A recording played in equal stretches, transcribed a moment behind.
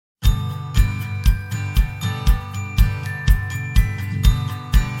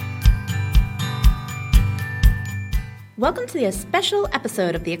Welcome to a special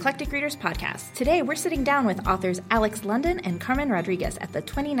episode of the Eclectic Readers Podcast. Today, we're sitting down with authors Alex London and Carmen Rodriguez at the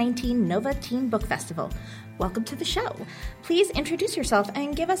 2019 Nova Teen Book Festival. Welcome to the show. Please introduce yourself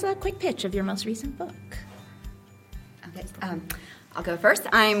and give us a quick pitch of your most recent book. Okay, I'll go first.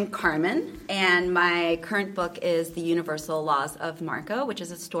 I'm Carmen, and my current book is The Universal Laws of Marco, which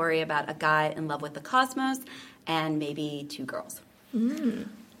is a story about a guy in love with the cosmos and maybe two girls.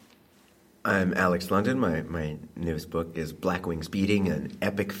 I'm Alex London. My newest book is Black Wings Beating, an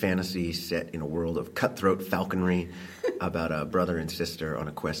epic fantasy set in a world of cutthroat falconry about a brother and sister on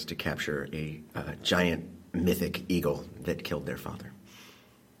a quest to capture a giant mythic eagle that killed their father.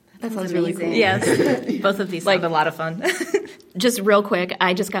 That sounds really cool. Yes, both of these sound a lot of fun. Just real quick,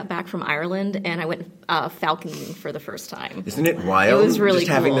 I just got back from Ireland, and I went falconing for the first time. Isn't it wild? It was really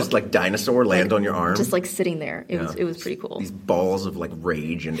just having cool. this dinosaur land on your arm. Just sitting there. It was pretty cool. These balls of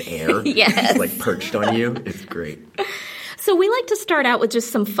rage and air. Yes. Just perched on you. It's great. So we like to start out with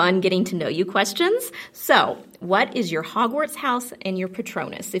just some fun getting to know you questions. So what is your Hogwarts house and your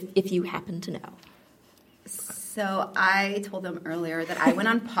Patronus, if you happen to know? So I told them earlier that I went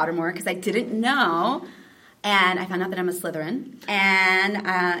on Pottermore because I didn't know, and I found out that I'm a Slytherin,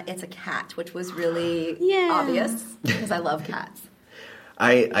 and it's a cat, which was really obvious because I love cats.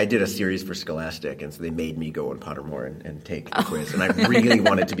 I did a series for Scholastic, and so they made me go on Pottermore and take the quiz, and I really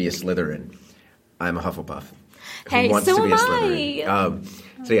wanted to be a Slytherin. I'm a Hufflepuff. Hey, Who wants so to be am a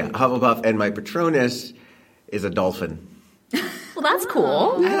Slytherin? Hufflepuff, and my Patronus is a dolphin. Well, that's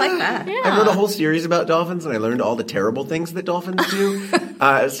cool. I like that. Yeah. I wrote a whole series about dolphins, and I learned all the terrible things that dolphins do.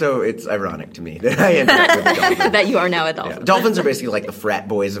 So it's ironic to me that I ended up with a dolphin. That you are now a dolphin. Yeah. Dolphins are basically like the frat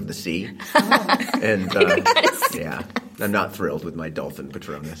boys of the sea. And I'm not thrilled with my dolphin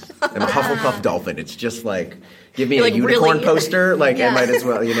Patronus. I'm a Hufflepuff dolphin. It's just give me a unicorn really? poster. I might as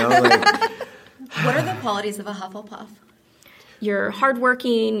well, What are the qualities of a Hufflepuff? You're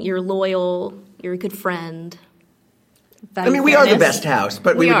hardworking, you're loyal, you're a good friend. we are the best house,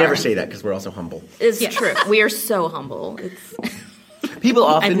 but we would are. never say that because we're also humble. It's true. We are so humble. People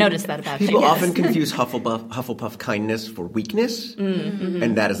often I've noticed that about people you. often confuse Hufflepuff kindness for weakness,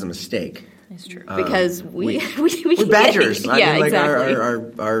 and that is a mistake. It's true. Because we're badgers. Exactly.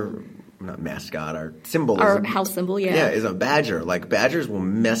 Our not mascot, our symbol, Our house symbol, is a badger. Badgers will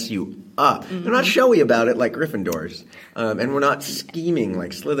mess you up. They're not showy about it like Gryffindors, and we're not scheming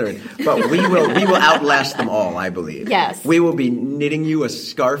like Slytherin. But we will outlast them all. I believe. Yes. We will be knitting you a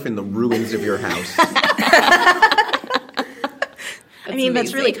scarf in the ruins of your house.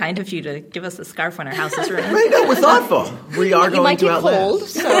 That's really kind of you to give us a scarf when our house is ruined. I know, we're thoughtful. We are You going might to get outlast. cold,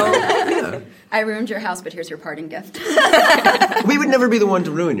 so I ruined your house, but here's your parting gift. We would never be the one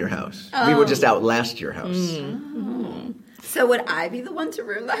to ruin your house. We would just outlast your house. So would I be the one to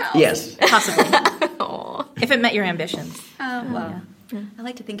ruin the house? Yes. Possibly. If it met your ambitions. Well, I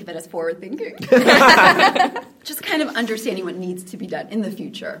like to think of it as forward thinking. Just kind of understanding what needs to be done in the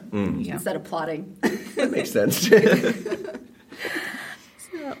future instead of plotting. That makes sense.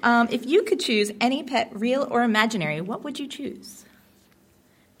 If you could choose any pet, real or imaginary, what would you choose?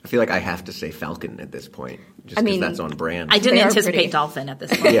 I feel like I have to say falcon at this point, just because that's on brand. I didn't They are anticipate pretty. dolphin at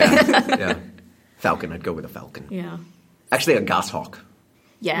this point. Yeah. Falcon. I'd go with a falcon. yeah. Actually, a goshawk.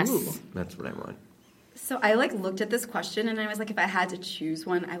 Yes. That's what I want. So I looked at this question and I was like, if I had to choose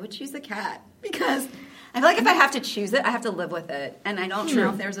one, I would choose the cat because I feel like if I have to choose it, I have to live with it, and I don't know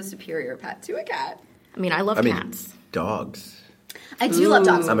if there's a superior pet to a cat. I love cats. Dogs. I do love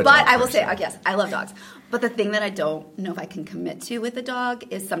dogs, I'm a but dog I will say, person. yes, I love dogs. But the thing that I don't know if I can commit to with a dog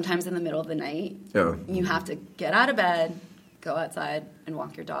is sometimes in the middle of the night, you have to get out of bed, go outside, and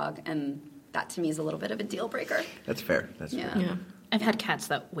walk your dog, and that to me is a little bit of a deal breaker. That's fair. That's fair. Yeah. I've had cats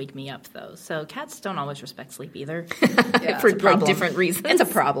that wake me up, though. So cats don't always respect sleep either. For different reasons. It's a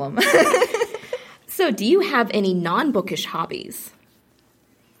problem. So do you have any non-bookish hobbies?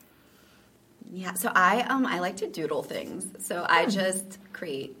 Yeah, so I like to doodle things. So I just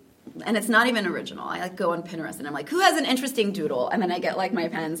create, and it's not even original. I go on Pinterest and I'm like, who has an interesting doodle? And then I get my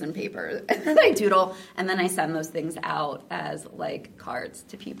pens and paper and then I doodle and then I send those things out as cards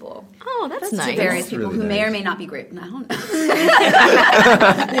to people. Oh, that's nice. To various That's people really who may nice. or may not be grateful. I don't know.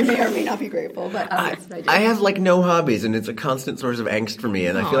 They may or may not be grateful, but that's what I do. I have no hobbies, and it's a constant source of angst for me,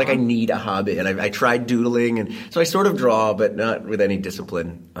 and I feel like I need a hobby. And I tried doodling, and so I sort of draw, but not with any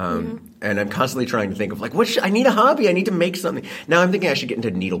discipline. And I'm constantly trying to think of I need a hobby. I need to make something. Now I'm thinking I should get into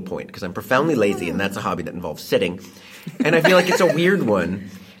needlepoint because I'm profoundly lazy, and that's a hobby that involves sitting. And I feel like it's a weird one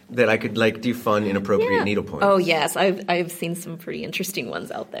that I could do fun, inappropriate needlepoint. Oh yes, I've seen some pretty interesting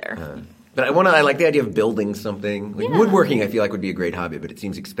ones out there. But I like the idea of building something. Like woodworking, I feel like would be a great hobby, but it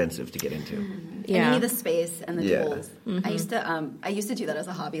seems expensive to get into. And you need the space and the tools. Mm-hmm. I used to do that as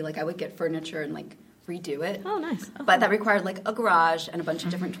a hobby. Like I would get furniture and like redo it. Oh, nice. But that required like a garage and a bunch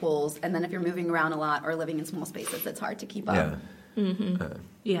of different tools. And then if you're moving around a lot or living in small spaces, it's hard to keep up. Yeah.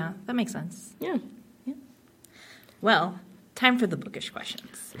 Yeah, that makes sense. Yeah. Well, time for the bookish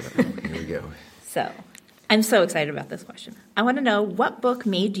questions. Here we go. So, I'm so excited about this question. I want to know what book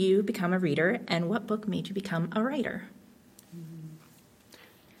made you become a reader and what book made you become a writer?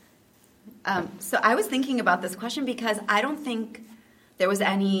 So I was thinking about this question because I don't think there was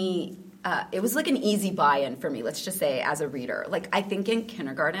any, it was like an easy buy-in for me, let's just say, as a reader. Like, I think in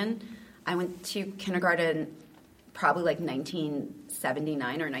kindergarten, I went to kindergarten probably like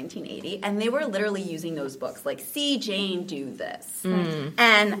 1979 or 1980, and they were literally using those books, like, see Jane do this.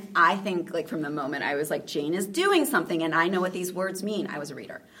 And I think, like, from the moment I was like, Jane is doing something, and I know what these words mean, I was a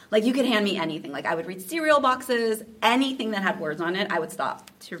reader. Like, you could hand me anything. Like, I would read cereal boxes, anything that had words on it, I would stop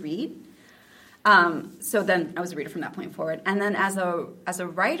to read. So then I was a reader from that point forward. And then as a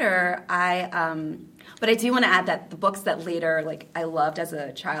writer, but I do want to add that the books that later, like, I loved as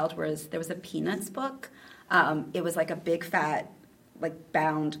a child there was a Peanuts book. It was like a big fat, like,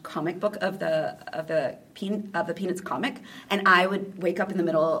 bound comic book of the Peanuts comic, and I would wake up in the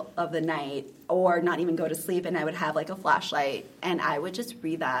middle of the night or not even go to sleep, and I would have like a flashlight, and I would just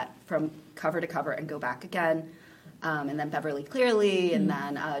read that from cover to cover and go back again. And then Beverly Cleary, and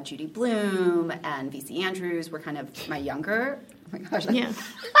then Judy Blume and V.C. Andrews were kind of my younger. Oh my gosh! Yeah.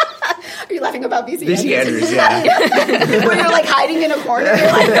 Are you laughing about V.C. V.C. Andrews? Andrews, yeah. Where you're like hiding in a corner.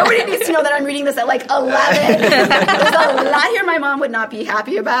 You're like, nobody needs to know that I'm reading this at like 11. There's a lot here my mom would not be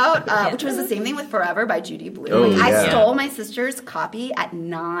happy about, which was the same thing with Forever by Judy Blume. Oh, I yeah. stole my sister's copy at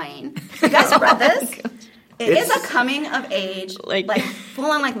 9. You guys read this? It is a coming of age, like full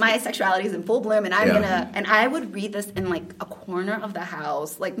on, like, my sexuality is in full bloom, and and I would read this in like a corner of the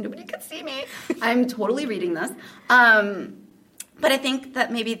house, like nobody could see me. I'm totally reading this. But I think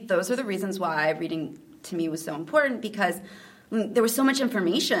that maybe those are the reasons why reading to me was so important, because there was so much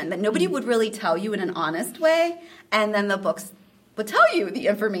information that nobody would really tell you in an honest way, and then the books would tell you the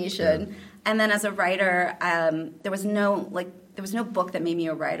information. Yeah. And then as a writer, there was no book that made me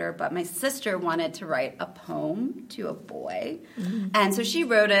a writer, but my sister wanted to write a poem to a boy. Mm-hmm. And so she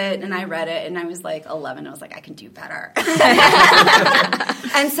wrote it, and I read it, and I was like 11. I was like, I can do better.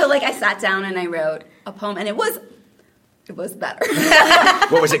 And so, like, I sat down and I wrote a poem, and it was better.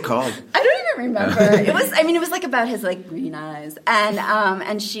 What was it called? I don't even remember. It was like about his, like, green eyes.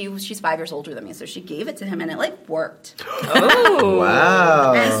 And she's 5 years older than me, so she gave it to him, and it, like, worked. Oh,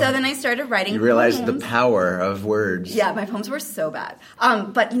 wow. And so then I started writing You realized poems. the power of words. Yeah, my poems were so bad.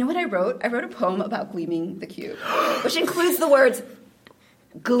 But you know what I wrote? I wrote a poem about gleaming the cube, which includes the words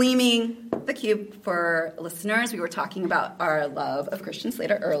gleaming the cube. For listeners, we were talking about our love of Christian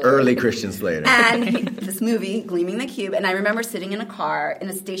Slater earlier. Early Christian Slater. And this movie, Gleaming the Cube, and I remember sitting in a car in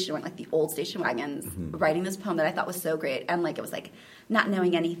a station wagon, like the old station wagons, writing this poem that I thought was so great. And, like, it was like, not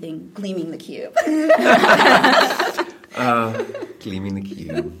knowing anything, gleaming the cube. Gleaming the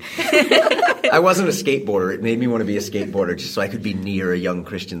cube. I wasn't a skateboarder. It made me want to be a skateboarder just so I could be near a young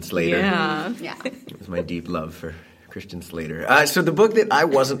Christian Slater. Yeah. Yeah. It was my deep love for Christian Slater. So the book that I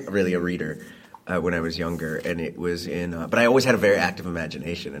wasn't really a reader when I was younger, and it was but I always had a very active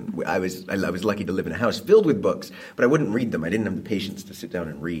imagination, and I was lucky to live in a house filled with books, but I wouldn't read them. I didn't have the patience to sit down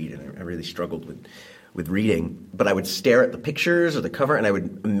and read, and I really struggled with reading. But I would stare at the pictures or the cover, and I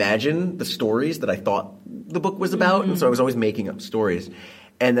would imagine the stories that I thought the book was about, and so I was always making up stories.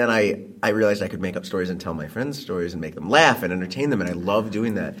 And then I realized I could make up stories and tell my friends stories and make them laugh and entertain them, and I loved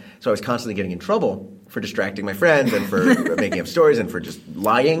doing that. So I was constantly getting in trouble for distracting my friends and for making up stories and for just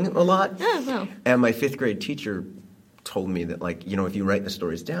lying a lot. Oh, wow. And my 5th grade teacher told me that, like, you know, if you write the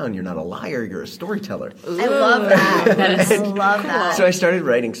stories down, you're not a liar, you're a storyteller. I love that. I love that. So I started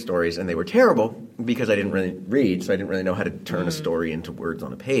writing stories, and they were terrible because I didn't really read, so I didn't really know how to turn a story into words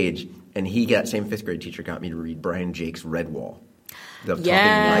on a page. And same 5th grade teacher got me to read Brian Jake's Redwall. The Talking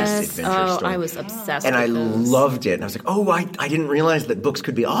Rice adventure story. I was obsessed and with I those. loved it. And I was like, oh, I didn't realize that books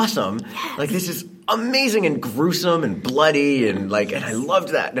could be awesome. Yes. Like, this is amazing and gruesome and bloody, and I loved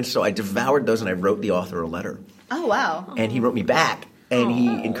that. And so I devoured those, and I wrote the author a letter. Oh, wow. And he wrote me back. And he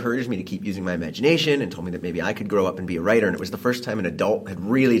encouraged me to keep using my imagination and told me that maybe I could grow up and be a writer. And it was the first time an adult had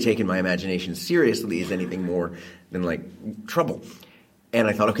really taken my imagination seriously as anything more than, like, trouble. And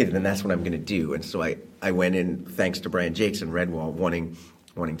I thought, okay, then that's what I'm going to do. And so I went in, thanks to Brian Jakes and Redwall, wanting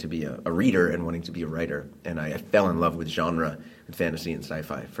to be a reader and wanting to be a writer. And I fell in love with genre and fantasy and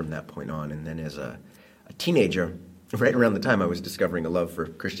sci-fi from that point on. And then as a teenager, right around the time I was discovering a love for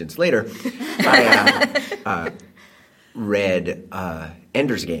Christian Slater, I read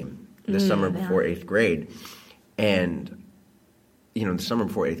Ender's Game the summer before 8th grade. And, the summer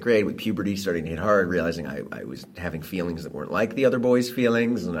before 8th grade, with puberty starting to hit hard, realizing I was having feelings that weren't like the other boys'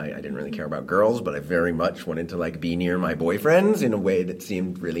 feelings, and I didn't really care about girls, but I very much wanted to, be near my boyfriends in a way that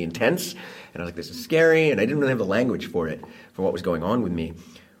seemed really intense. And I was like, this is scary, and I didn't really have the language for it, for what was going on with me.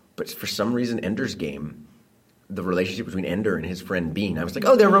 But for some reason, Ender's Game, the relationship between Ender and his friend Bean, I was like,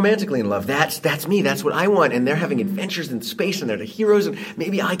 oh, they're romantically in love. That's me. That's what I want. And they're having adventures in space, and they're the heroes, and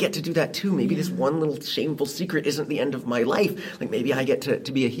maybe I get to do that too. Maybe this one little shameful secret isn't the end of my life. Maybe I get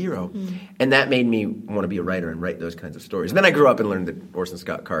to be a hero. And that made me want to be a writer and write those kinds of stories. And then I grew up and learned that Orson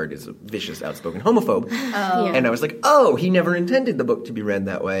Scott Card is a vicious, outspoken homophobe. And I was like, oh, he never intended the book to be read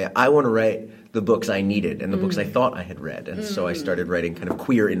that way. I want to write the books I needed and the books I thought I had read. And so I started writing kind of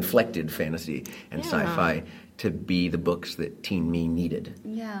queer-inflected fantasy and sci-fi to be the books that teen me needed.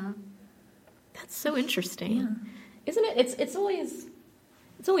 Yeah. That's so interesting. Yeah. Isn't it? It's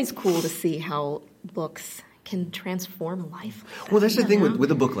always cool to see how books can transform life. Well, that's the thing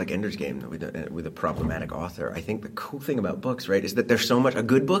with a book like Ender's Game, with a problematic author. I think the cool thing about books, right, is that there's so much, a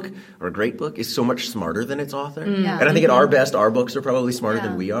good book or a great book is so much smarter than its author. Yeah. And I think at our best, our books are probably smarter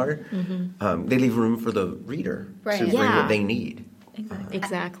than we are. They leave room for the reader to bring what they need.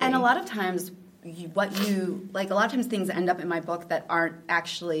 Exactly. And a lot of times, a lot of times things end up in my book that aren't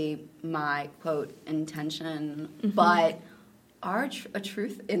actually my, quote, intention, but are a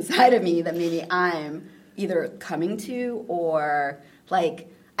truth inside of me that maybe I'm either coming to or,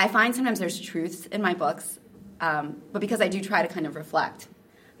 I find sometimes there's truths in my books, but because I do try to kind of reflect,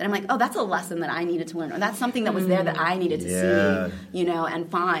 then I'm like, oh, that's a lesson that I needed to learn, or that's something that was there that I needed to see,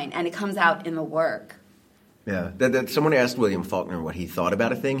 and find, and it comes out in the work. Yeah, someone asked William Faulkner what he thought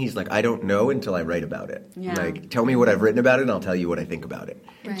about a thing. He's like, I don't know until I write about it. Yeah. Tell me what I've written about it, and I'll tell you what I think about it.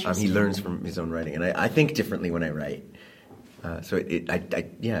 Right. He learns from his own writing, and I think differently when I write. So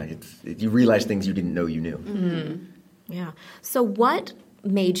you realize things you didn't know you knew. Mm-hmm. Yeah. So what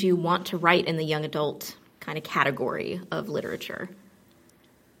made you want to write in the young adult kind of category of literature?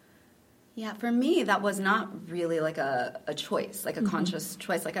 Yeah, for me, that was not really a choice, a conscious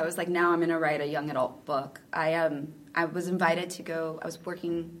choice. I was like, now I'm going to write a young adult book. I was invited to go. I was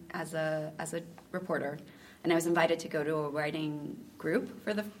working as a reporter, and I was invited to go to a writing group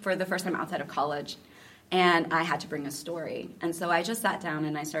for the first time outside of college, and I had to bring a story. And so I just sat down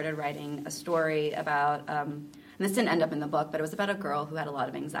and I started writing a story about. And this didn't end up in the book, but it was about a girl who had a lot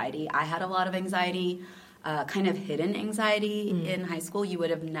of anxiety. I had a lot of anxiety, kind of hidden anxiety in high school. You would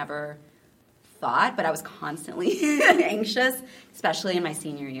have never thought, but I was constantly anxious, especially in my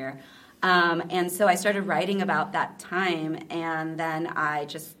senior year. And so I started writing about that time, and then I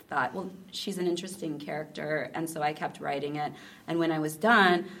just thought, well, she's an interesting character, and so I kept writing it. And when I was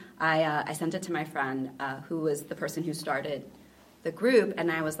done, I sent it to my friend, who was the person who started the group,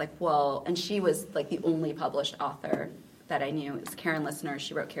 and I was like, well, and she was the only published author that I knew. It was Karen Lissner.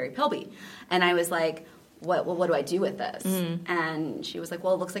 She wrote Carrie Pilby. And I was like, what do I do with this? And she was like,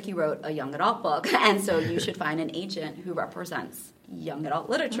 well, it looks like you wrote a young adult book, and so you should find an agent who represents young adult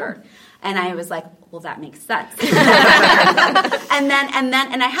literature. And I was like, well, that makes sense. and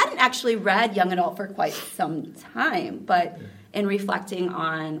I hadn't actually read young adult for quite some time, but in reflecting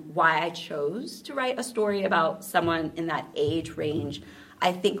on why I chose to write a story about someone in that age range,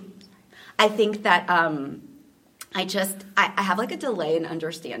 I think that I have a delay in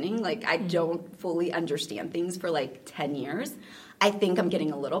understanding. I don't fully understand things for 10 years. I think I'm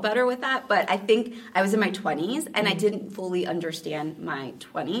getting a little better with that, but I think I was in my 20s and I didn't fully understand my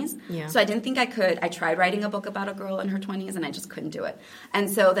 20s. Yeah. So I didn't think I could. I tried writing a book about a girl in her 20s and I just couldn't do it. And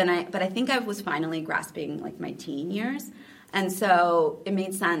so but I think I was finally grasping my teen years. And so it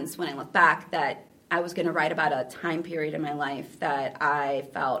made sense when I look back that I was going to write about a time period in my life that I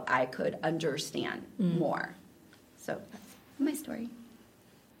felt I could understand more. So that's my story.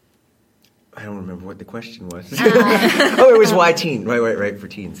 I don't remember what the question was. Oh, it was why teen, right, for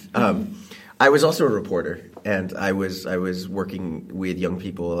teens. I was also a reporter, and I was working with young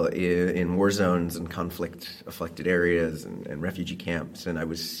people in war zones and conflict-afflicted areas and refugee camps, and I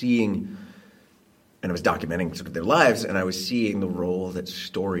was seeing, and I was documenting sort of their lives, and I was seeing the role that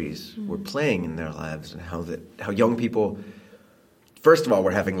stories were playing in their lives, and how young people, first of all,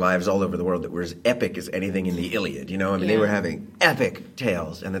 were having lives all over the world that were as epic as anything in the Iliad. They were having epic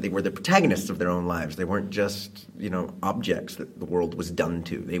tales, and that they were the protagonists of their own lives. They weren't just, objects that the world was done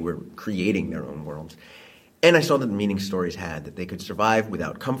to. They were creating their own worlds. And I saw the meaning stories had, that they could survive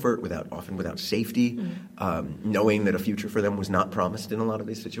without comfort, often without safety, knowing that a future for them was not promised in a lot of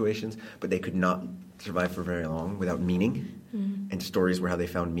these situations, but they could not survive for very long without meaning. And stories were how they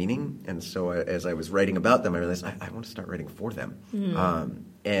found meaning. And so as I was writing about them, I realized I want to start writing for them.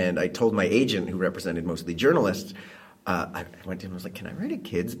 And I told my agent, who represented mostly journalists, I went to him and was like, can I write a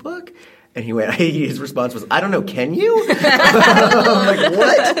kid's book? And he went, his response was, I don't know, can you? I'm like,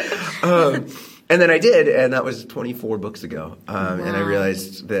 what? And then I did, and that was 24 books ago. And I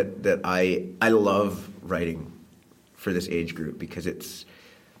realized that I love writing for this age group because it's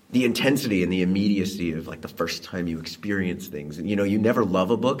the intensity and the immediacy of like the first time you experience things. And you never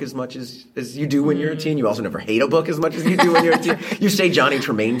love a book as much as you do when you're a teen. You also never hate a book as much as you do when you're a teen. You say Johnny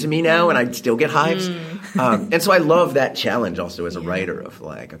Tremaine to me now, and I'd still get hives. And so I love that challenge also as a writer of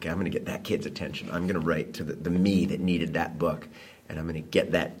like, okay, I'm going to get that kid's attention. I'm going to write to the me that needed that book, and I'm going to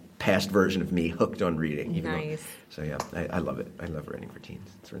get that past version of me hooked on reading. Nice. So yeah, I love it. I love writing for teens.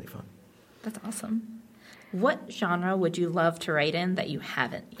 It's really fun. That's awesome. What genre would you love to write in that you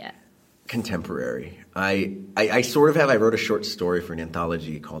haven't yet? Contemporary. I sort of have. I wrote a short story for an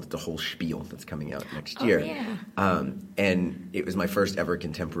anthology called The Whole Spiel that's coming out next year. Yeah. And it was my first ever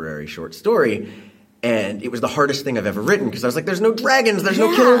contemporary short story. And it was the hardest thing I've ever written because I was like, there's no dragons, there's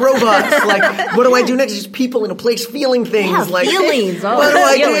no killer robots. Like, what do I do next? Just people in a place feeling things. Yeah, like, feelings. Oh, what do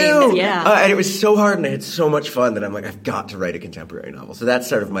I feelings, do? yeah. And it was so hard, and I had so much fun that I'm like, I've got to write a contemporary novel. So that's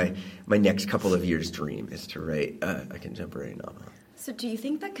sort of my next couple of years' dream, is to write a contemporary novel. So do you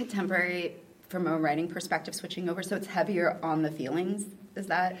think that contemporary, from a writing perspective, switching over, so it's heavier on the feelings? Is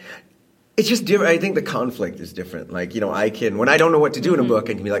that... It's just different. I think the conflict is different. Like, I can, when I don't know what to do in a book,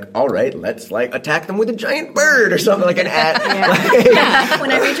 I can be like, all right, let's like attack them with a giant bird or something, like an ant. When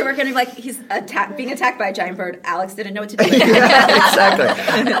I read your work and I'm like, he's being attacked by a giant bird, Alex didn't know what to do. Exactly.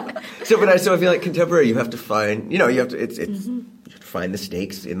 So I feel like contemporary, you have to find, you have to, you have to find the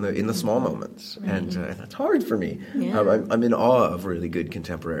stakes in the small moments. And that's hard for me. Yeah. I'm in awe of really good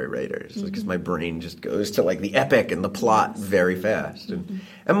contemporary writers because my brain just goes to like the epic and the plot very fast.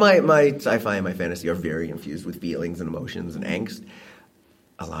 And my sci-fi and my fantasy are very infused with feelings and emotions and angst.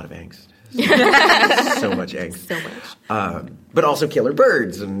 A lot of angst. So much angst. So much. But also killer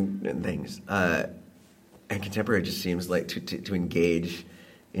birds and things. And contemporary just seems like to engage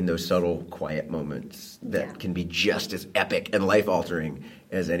in those subtle, quiet moments that can be just as epic and life-altering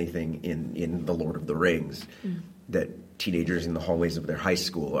as anything in The Lord of the Rings. That teenagers in the hallways of their high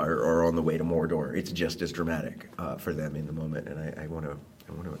school are on the way to Mordor. It's just as dramatic for them in the moment, and I want to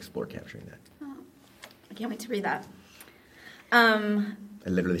explore capturing that. Oh, I can't wait to read that. I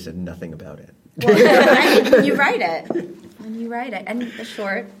literally said nothing about it. Well, when you write it, and the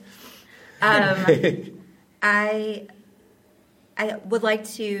short, I would like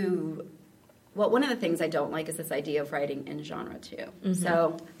to... Well, one of the things I don't like is this idea of writing in genre, too.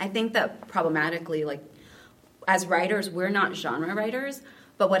 So I think that problematically, like, as writers, we're not genre writers,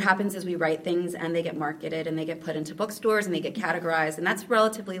 but what happens is we write things and they get marketed and they get put into bookstores and they get categorized, and that's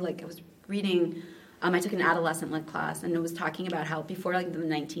relatively, like, I was reading... I took an adolescent lit class, and it was talking about how before, like, the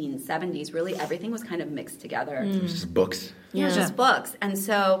 1970s, really everything was kind of mixed together. It was just books. Yeah. It was just books. And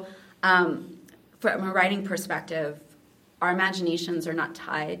so from a writing perspective, our imaginations are not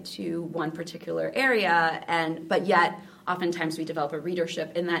tied to one particular area, but yet oftentimes we develop a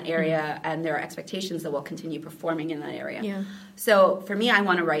readership in that area, and there are expectations that we'll continue performing in that area. Yeah. So for me, I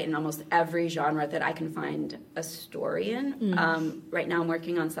want to write in almost every genre that I can find a story in. Right now I'm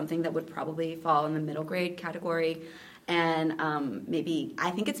working on something that would probably fall in the middle grade category, and maybe, I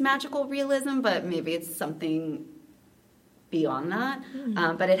think it's magical realism, but maybe it's something beyond that.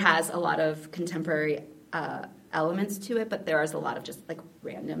 But it has a lot of contemporary elements to it, but there is a lot of just like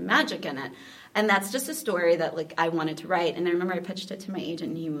random magic in it, and that's just a story that like I wanted to write. And I remember I pitched it to my agent,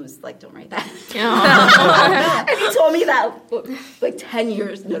 and he was like, "Don't write that." And he told me that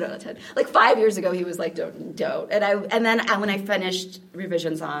like 5 years ago. He was like, "Don't." And then when I finished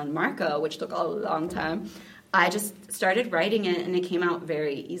revisions on Marco, which took a long time, I just started writing it, and it came out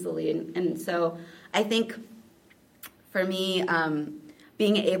very easily. And so I think for me,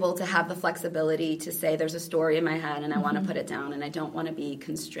 being able to have the flexibility to say there's a story in my head and I want to put it down and I don't want to be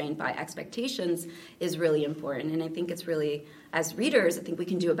constrained by expectations is really important. And I think it's really, as readers, I think we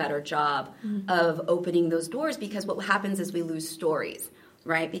can do a better job of opening those doors, because what happens is we lose stories,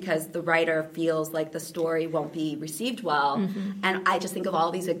 right? Because the writer feels like the story won't be received well. And I just think of all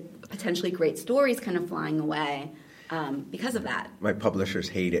these potentially great stories kind of flying away because of that. My publishers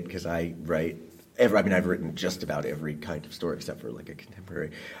hate it because I write... I've written just about every kind of story except for like a contemporary,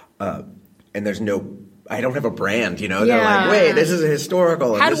 and there's no. I don't have a brand, you know? They're like, wait, this is a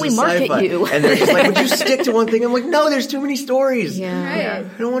historical. And How this do we is market sci-fi. you? And they're just like, would you stick to one thing? I'm like, no, there's too many stories. Right.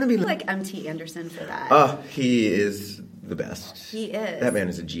 I don't want to be Like M.T. Anderson for that. Oh, he is the best. He is. That man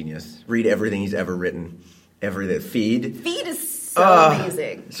is a genius. Read everything he's ever written. Everything. Feed. Feed is so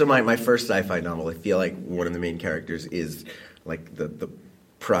amazing. So my first sci-fi novel, I feel like one of the main characters is like the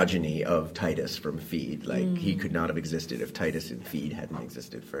progeny of Titus from Feed. Like he could not have existed if Titus and Feed hadn't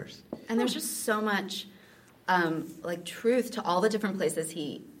existed first. And there's just so much like truth to all the different places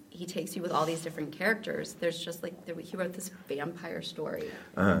he takes you with all these different characters. There's just like he wrote this vampire story.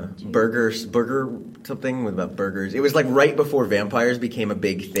 Burger something about burgers. It was like right before vampires became a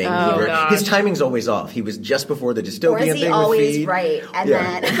big thing. His timing's always off. He was just before the dystopian Or is thing he always with Feed. right? And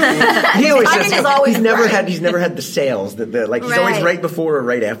then he always timing says is always he's never right. had the sales that like he's always right before or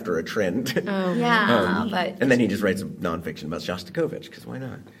right after a trend. but And then he just writes a nonfiction about Shostakovich because why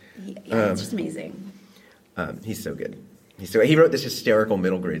not? it's just amazing. He's so good. He wrote this hysterical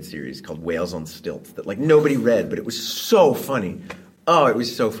middle grade series called Whales on Stilts that like nobody read, but it was so funny. Oh, it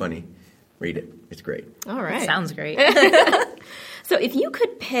was so funny. Read it. It's great. All right. Sounds great. So if you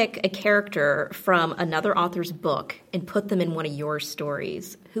could pick a character from another author's book and put them in one of your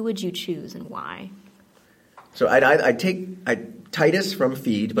stories, who would you choose and why? So I'd take Titus from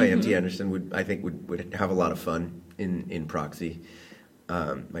Feed by M.T. Anderson would have a lot of fun in Proxy,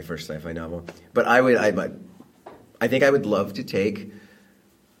 my first sci-fi novel. But I think I would love to take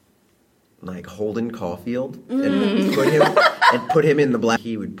like Holden Caulfield and put him in the black.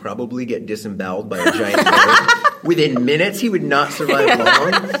 He would probably get disemboweled by a giant bird. Within minutes, he would not survive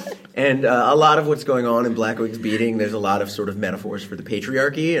long. And a lot of what's going on in Blackwing's Beating, there's a lot of sort of metaphors for the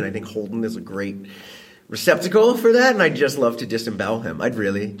patriarchy, and I think Holden is a great receptacle for that, and I'd just love to disembowel him. I'd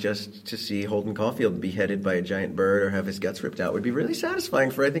really, just to see Holden Caulfield beheaded by a giant bird or have his guts ripped out would be really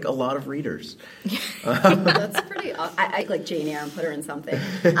satisfying for, I think, a lot of readers. That's pretty I like Jane Eyre and put her in something.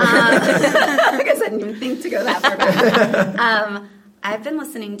 I guess I didn't even think to go that far. I've been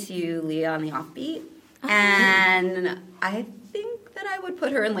listening to Leah on the Offbeat, and I think that I would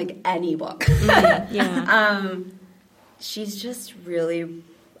put her in like any book. She's just really...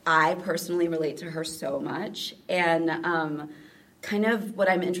 I personally relate to her so much, and kind of what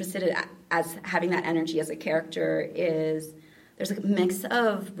I'm interested in as having that energy as a character is there's a mix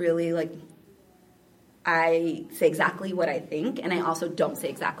of really like I say exactly what I think, and I also don't say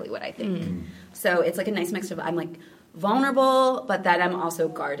exactly what I think. So it's like a nice mix of I'm like vulnerable, but that I'm also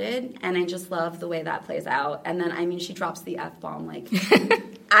guarded, and I just love the way that plays out. And then I mean, she drops the F-bomb like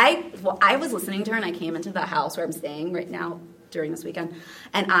I was listening to her, and I came into the house where I'm staying right now during this weekend,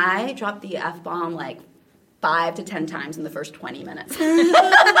 and I dropped the F-bomb like 5 to 10 times in the first 20 minutes. And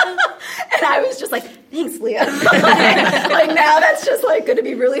I was just like, thanks, Leah. like now that's just like going to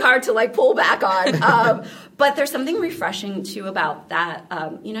be really hard to like pull back on. But there's something refreshing too about that. I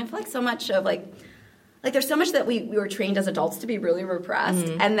feel like so much of like there's so much that we were trained as adults to be really repressed.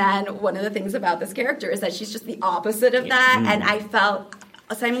 And then one of the things about this character is that she's just the opposite of that. And I felt...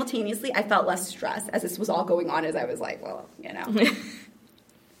 Simultaneously, I felt less stress as this was all going on as I was like, well,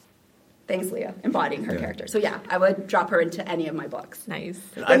 Thanks, Leah, embodying her character. So yeah, I would drop her into any of my books. Nice.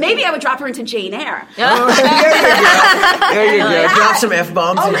 But maybe I would drop her into Jane Eyre. There you go. Drop some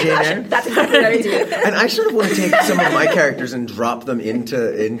F-bombs in Jane Eyre. That's exactly what I do. And I sort of want to take some of my characters and drop them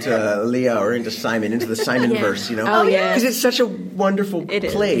into Leah or into Simon, into the Simon-verse, Oh, yeah. Because it's such a wonderful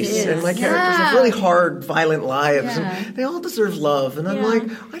place. It is. And my characters have really hard, violent lives. And they all deserve love. And I'm like,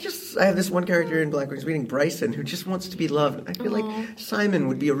 I have this one character in Blackwing's Beating, Bryson, who just wants to be loved. I feel like Simon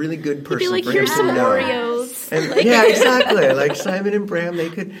would be a really good person. Be like, for here's him some to know. Oreos. And, yeah, exactly. Like Simon and Bram, they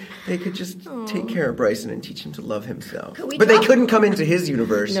could just take care of Bryson and teach him to love himself. But they couldn't come into his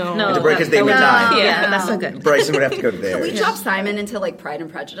universe because they would die. Yeah, that's so good. Bryson would have to go to theirs. Can we drop Simon into like Pride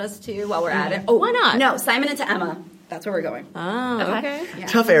and Prejudice too while we're at it? Oh, why not? No, Simon into Emma. That's where we're going. Oh, okay. Yeah.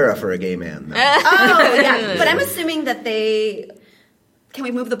 Tough era for a gay man, though. Yeah. But I'm assuming that can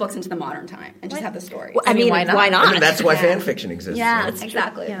we move the books into the modern time and just have the story? Well, I mean, why not? I mean, that's why fan fiction exists. Yeah, right?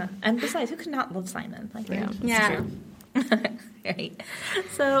 exactly. Yeah, and besides, who could not love Simon? Like, right? Yeah. Right.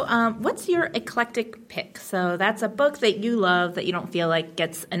 So, what's your eclectic pick? So that's a book that you love that you don't feel like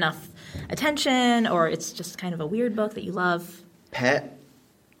gets enough attention, or it's just kind of a weird book that you love. Pat.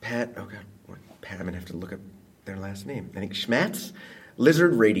 Oh God, Pat. I'm gonna have to look up their last name. I think Schmatz.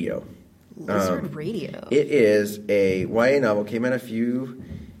 Lizard Radio. Lizard Radio. It is a YA novel, came out a few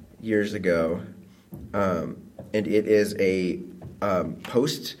years ago, and it is a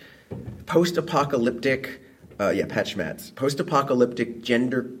post-apocalyptic, Pat Schmatz, post-apocalyptic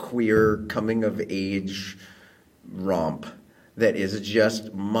genderqueer coming-of-age romp that is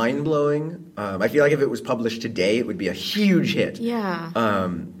just mind-blowing. I feel like if it was published today, it would be a huge hit. Yeah.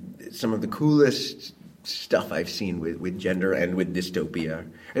 Some of the coolest stuff I've seen with gender and with dystopia,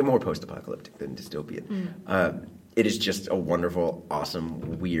 and more post-apocalyptic than dystopian. It is just a wonderful,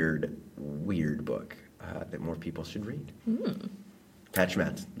 awesome, weird book that more people should read. Pat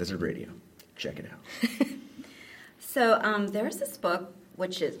Schmatz, Lizard Radio. Check it out. So there's this book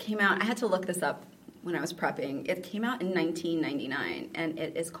which came out. I had to look this up when I was prepping. It came out in 1999, and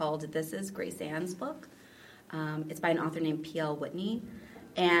it is called This Is Grace Ann's Book. It's by an author named P.L. Whitney,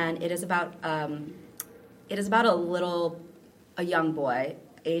 and it is about a young boy,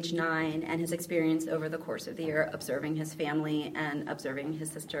 age 9, and his experience over the course of the year observing his family and observing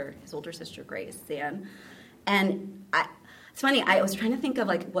his older sister Grace Ann. And it's funny, I was trying to think of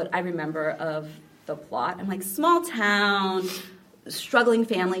like what I remember of the plot. I'm like, small town, struggling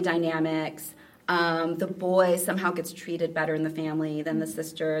family dynamics. The boy somehow gets treated better in the family than the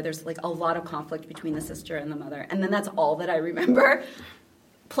sister. There's like a lot of conflict between the sister and the mother. And then that's all that I remember.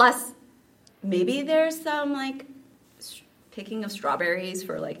 Plus, maybe there's some like picking of strawberries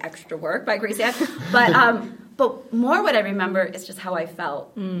for like extra work by Grace Ann. But more what I remember is just how I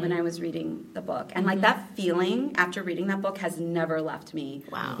felt when I was reading the book. And like that feeling after reading that book has never left me.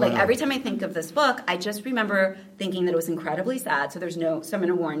 Wow. Like every time I think of this book, I just remember thinking that it was incredibly sad. So I'm going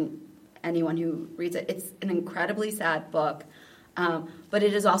to warn anyone who reads it. It's an incredibly sad book. But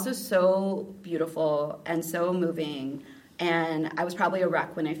it is also so beautiful and so moving. And I was probably a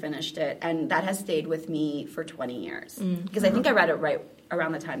wreck when I finished it. And that has stayed with me for 20 years. Because I think I read it right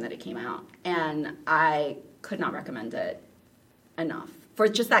around the time that it came out. And I could not recommend it enough for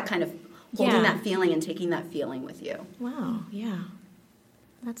just that kind of holding that feeling and taking that feeling with you. Wow, yeah.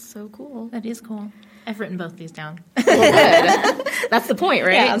 That's so cool. That is cool. I've written both these down. That's the point,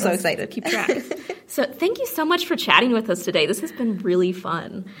 right? Yeah, I'm so excited. Keep track. So thank you so much for chatting with us today. This has been really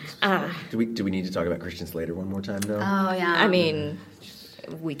fun. Do we need to talk about Christian Slater one more time, though? Oh, yeah. I mean,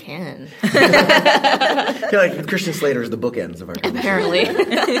 we can. I feel like Christian Slater is the bookends of our conversation. Apparently.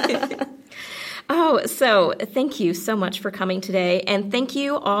 Oh, so thank you so much for coming today, and thank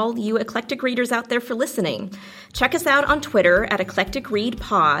you all you eclectic readers out there for listening. Check us out on Twitter at Eclectic Read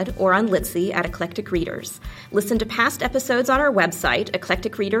Pod or on Litzy at Eclectic Readers. Listen to past episodes on our website,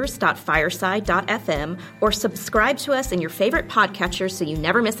 eclecticreaders.fireside.fm, or subscribe to us in your favorite podcatcher so you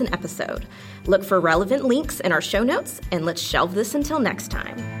never miss an episode. Look for relevant links in our show notes, and let's shelve this until next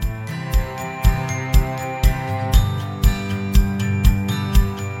time.